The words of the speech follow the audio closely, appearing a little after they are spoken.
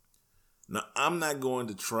Now, I'm not going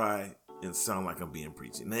to try and sound like I'm being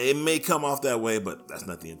preachy. Now, it may come off that way, but that's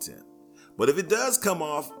not the intent. But if it does come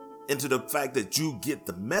off into the fact that you get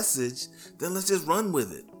the message, then let's just run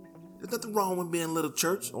with it. There's nothing wrong with being a little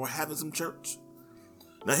church or having some church.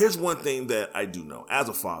 Now, here's one thing that I do know. As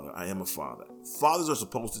a father, I am a father. Fathers are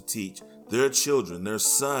supposed to teach their children, their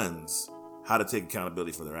sons, how to take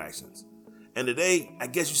accountability for their actions. And today, I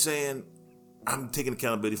guess you're saying I'm taking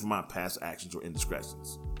accountability for my past actions or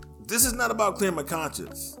indiscretions. This is not about clearing my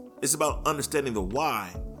conscience. It's about understanding the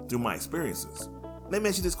why through my experiences. Let me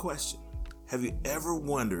ask you this question. Have you ever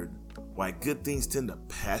wondered why good things tend to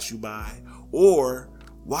pass you by? Or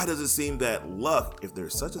why does it seem that luck, if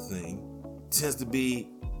there's such a thing, tends to be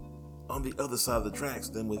on the other side of the tracks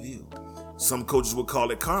than with you? Some coaches will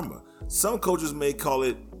call it karma. Some coaches may call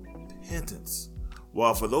it penance.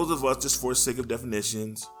 While for those of us, just for the sake of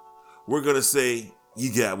definitions, we're going to say,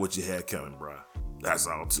 you got what you had coming, bruh. That's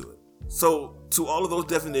all to it. So, to all of those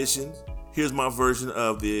definitions, here's my version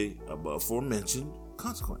of the above aforementioned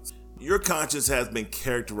consequence. Your conscience has been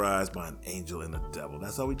characterized by an angel and a devil.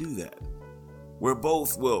 That's how we do that. Where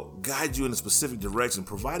both will guide you in a specific direction,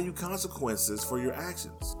 providing you consequences for your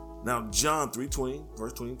actions. Now, John 3:20,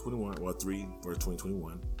 verse 20-21, or 3, verse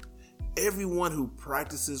 20-21, everyone who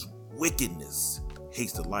practices wickedness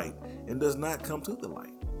hates the light and does not come to the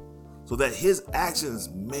light, so that his actions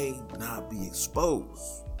may not be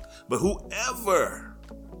exposed. But whoever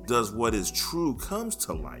does what is true comes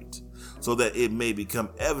to light, so that it may become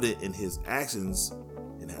evident in his actions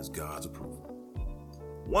and has God's approval.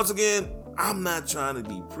 Once again, I'm not trying to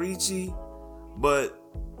be preachy, but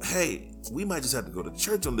hey, we might just have to go to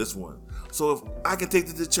church on this one. So if I can take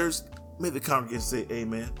it to church, maybe the congregation say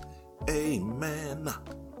amen. Amen.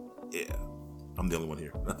 Yeah, I'm the only one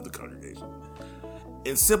here, not the congregation.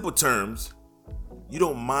 In simple terms, you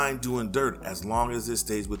don't mind doing dirt as long as it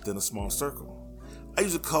stays within a small circle. I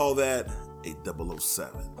used to call that a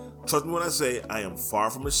 007. Trust me when I say I am far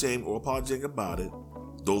from ashamed or apologetic about it.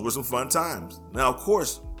 Those were some fun times. Now, of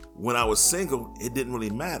course, when I was single, it didn't really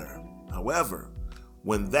matter. However,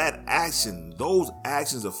 when those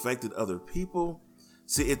actions affected other people,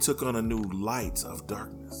 see, it took on a new light of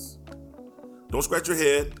darkness. Don't scratch your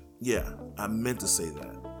head. Yeah, I meant to say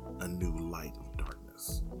that. A new light of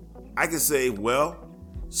darkness. I can say, well,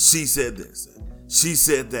 she said this, she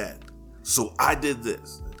said that, so I did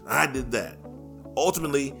this, I did that.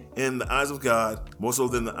 Ultimately, in the eyes of God, more so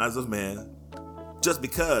than the eyes of man, just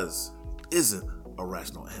because isn't a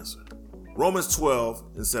rational answer. Romans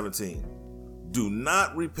 12:17. Do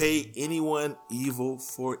not repay anyone evil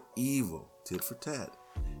for evil, tit for tat.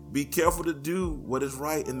 Be careful to do what is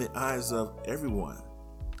right in the eyes of everyone.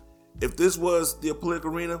 If this was the political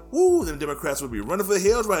arena, then the Democrats would be running for the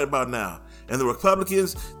hills right about now. And the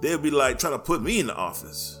Republicans, they would be like trying to put me in the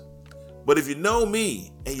office. But if you know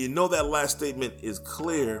me, and you know that last statement is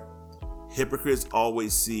clear, hypocrites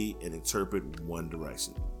always see and interpret one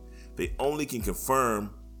direction. They only can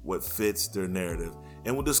confirm what fits their narrative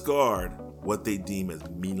and will discard what they deem as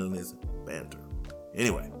meaningless banter.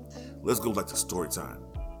 Anyway, let's go back to story time.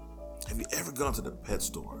 Have you ever gone to the pet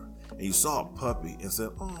store and you saw a puppy and said,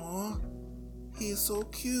 "Aw, he is so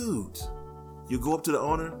cute"? You go up to the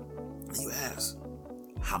owner and you ask,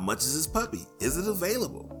 "How much is this puppy? Is it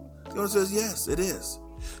available?" The owner says, "Yes, it is."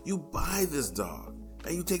 You buy this dog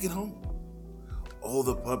and you take it home. Oh,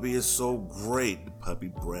 the puppy is so great. The puppy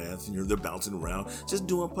breath, they're bouncing around, just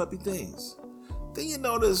doing puppy things. Then you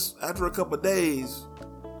notice after a couple of days,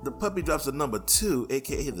 the puppy drops a number 2,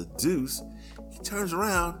 aka the deuce. He turns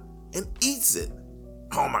around and eats it.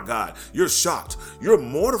 Oh my God, you're shocked. You're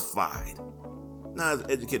mortified. Now, as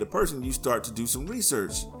an educated person, you start to do some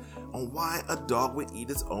research on why a dog would eat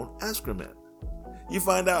its own excrement. You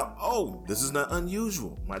find out, this is not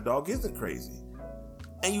unusual. My dog isn't crazy.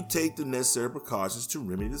 And you take the necessary precautions to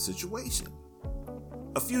remedy the situation.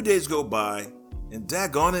 A few days go by, and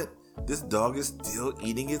daggone it, this dog is still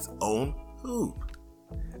eating its own poop.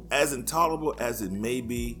 As intolerable as it may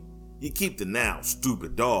be, you keep the now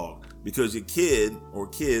stupid dog because your kid or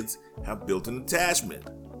kids have built an attachment.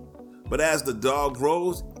 But as the dog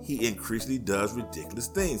grows, he increasingly does ridiculous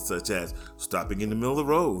things, such as stopping in the middle of the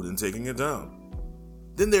road and taking a dump.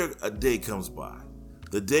 Then a day comes by.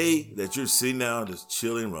 The day that you're sitting down just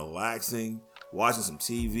chilling, relaxing, watching some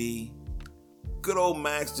TV. Good old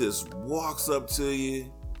Max just walks up to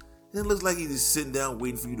you, and it looks like he's just sitting down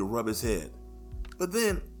waiting for you to rub his head. But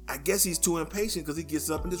then, I guess he's too impatient because he gets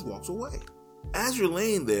up and just walks away. As you're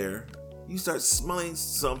laying there, you start smelling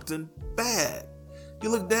something bad. You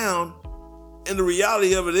look down, and the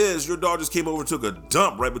reality of it is your dog just came over and took a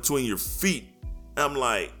dump right between your feet. I'm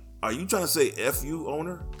like, Are you trying to say F you,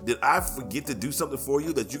 owner? Did I forget to do something for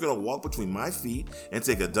you that you're going to walk between my feet and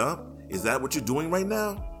take a dump? Is that what you're doing right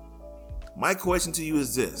now? My question to you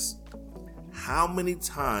is this. How many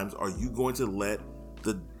times are you going to let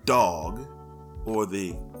the dog, or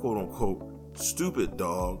the quote-unquote stupid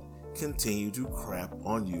dog, continue to crap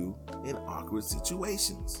on you in awkward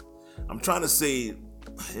situations? I'm trying to say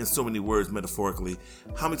in so many words metaphorically,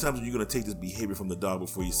 how many times are you going to take this behavior from the dog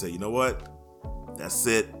before you say, you know what? That's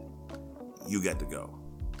it. You got to go.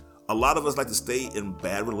 A lot of us like to stay in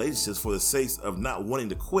bad relationships for the sake of not wanting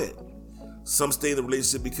to quit. Some stay in the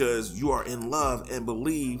relationship because you are in love and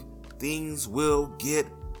believe things will get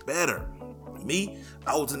better. Me,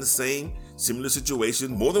 I was in the same similar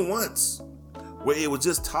situation more than once where it was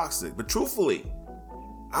just toxic. But truthfully,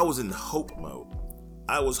 I was in hope mode.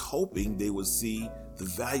 I was hoping they would see the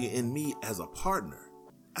value in me as a partner,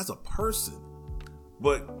 as a person.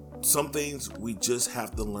 But some things we just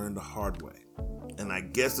have to learn the hard way. And I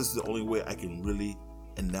guess this is the only way I can really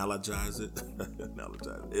analogize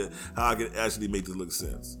it. How I can actually make this look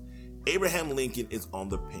sense. Abraham Lincoln is on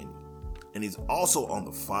the penny, and he's also on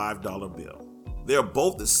the $5 bill. They're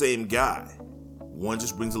both the same guy. One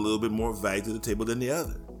just brings a little bit more value to the table than the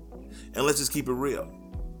other. And let's just keep it real.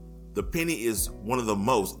 The penny is one of the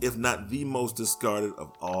most, if not the most discarded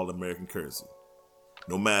of all American currency.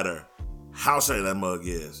 No matter how shiny that mug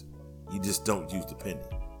is, you just don't use the penny.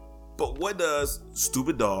 But what does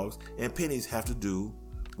stupid dogs and pennies have to do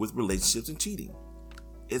with relationships and cheating?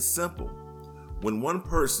 It's simple. When one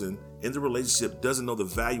person in the relationship doesn't know the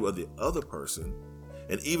value of the other person,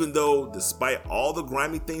 and even though despite all the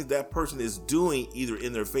grimy things that person is doing either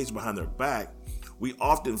in their face or behind their back, we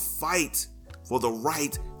often fight for the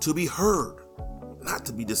right to be heard, not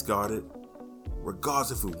to be discarded,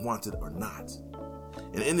 regardless if we want it or not.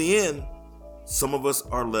 And in the end, some of us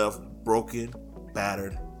are left broken,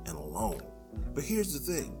 battered, and alone. But here's the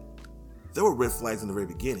thing. There were red flags in the very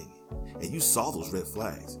beginning, and you saw those red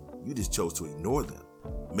flags. You just chose to ignore them.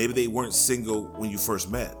 Maybe they weren't single when you first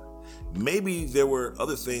met. Maybe there were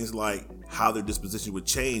other things like how their disposition would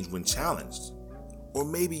change when challenged. Or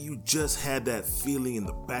maybe you just had that feeling in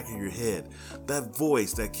the back of your head, that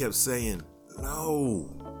voice that kept saying,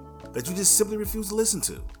 no, that you just simply refused to listen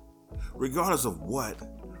to. Regardless of what,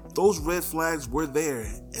 those red flags were there,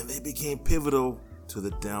 and they became pivotal to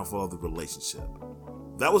the downfall of the relationship.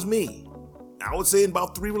 That was me. I would say in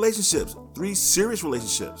about 3 relationships, 3 serious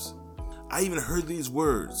relationships. I even heard these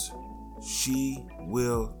words: she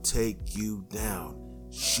will take you down.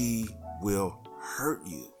 She will hurt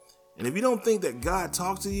you. And if you don't think that God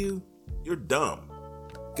talks to you, you're dumb.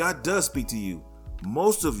 God does speak to you.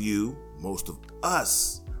 Most of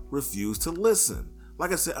us refuse to listen.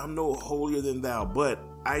 Like I said, I'm no holier than thou, but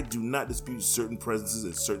I do not dispute certain presences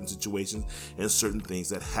in certain situations and certain things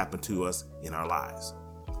that happen to us in our lives.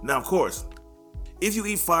 Now, of course, if you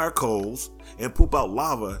eat fire coals and poop out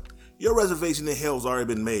lava, your reservation in hell's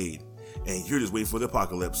already been made, and you're just waiting for the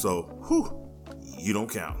apocalypse, so, you don't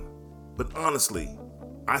count. But honestly,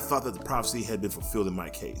 I thought that the prophecy had been fulfilled in my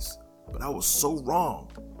case, but I was so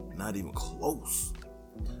wrong, not even close.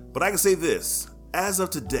 But I can say this, as of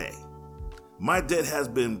today, my debt has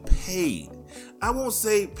been paid. I won't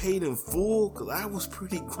say paid in full, because I was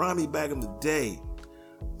pretty grimy back in the day,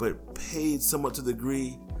 but paid somewhat to the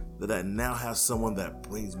degree that I now have someone that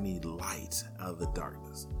brings me light out of the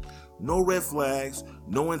darkness. No red flags,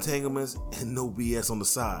 no entanglements, and no BS on the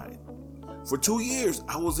side. For 2 years,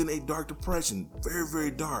 I was in a dark depression, very,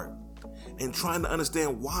 very dark, and trying to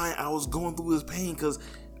understand why I was going through this pain, because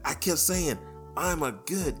I kept saying, I'm a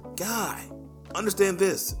good guy. Understand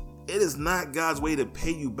this, it is not God's way to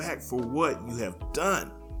pay you back for what you have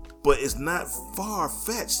done, but it's not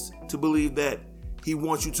far-fetched to believe that He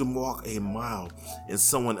wants you to walk a mile in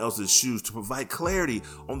someone else's shoes to provide clarity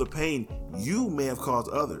on the pain you may have caused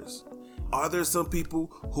others. Are there some people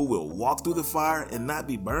who will walk through the fire and not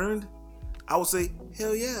be burned? I would say,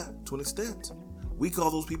 hell yeah, to an extent. We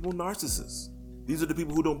call those people narcissists. These are the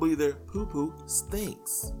people who don't believe their poo-poo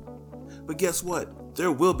stinks. But guess what?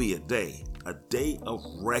 There will be a day of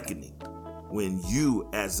reckoning, when you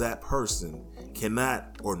as that person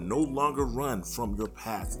cannot or no longer run from your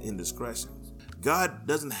past indiscretions. God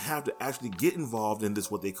doesn't have to actually get involved in this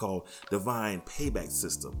what they call divine payback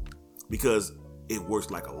system, because it works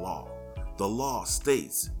like a law. The law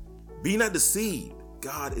states, be not deceived,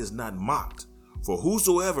 God is not mocked. For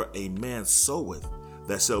whosoever a man soweth,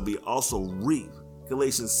 that shall be also reap.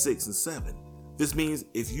 Galatians 6:7. This means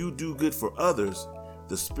if you do good for others,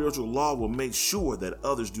 the spiritual law will make sure that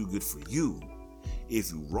others do good for you.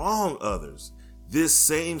 If you wrong others, this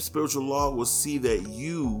same spiritual law will see that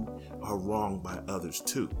you are wronged by others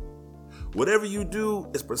too. Whatever you do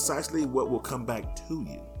is precisely what will come back to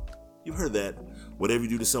you. You've heard that. Whatever you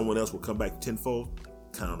do to someone else will come back tenfold.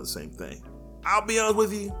 Kind of the same thing. I'll be honest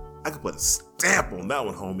with you. I could put a stamp on that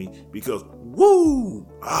one, homie, because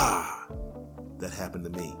that happened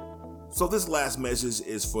to me. So this last message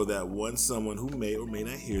is for that one someone who may or may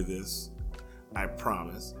not hear this. I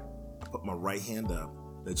promise, I put my right hand up,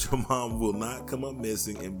 that your mom will not come up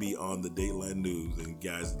missing and be on the Dateline News and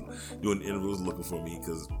guys doing interviews looking for me,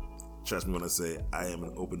 because trust me when I say I am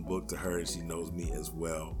an open book to her and she knows me as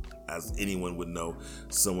well as anyone would know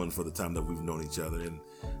someone for the time that we've known each other. And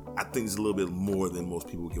I think it's a little bit more than most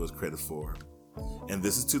people give us credit for. And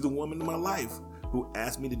this is to the woman in my life who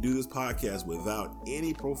asked me to do this podcast without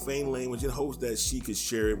any profane language in hopes that she could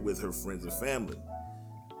share it with her friends and family.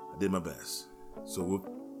 I did my best. So we'll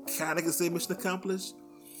kind of say mission accomplished,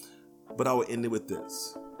 but I will end it with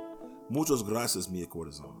this. Muchas gracias, mi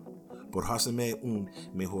corazón, por hacerme un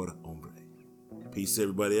mejor hombre. Peace to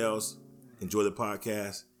everybody else. Enjoy the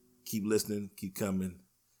podcast. Keep listening. Keep coming.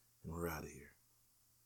 And we're out of here.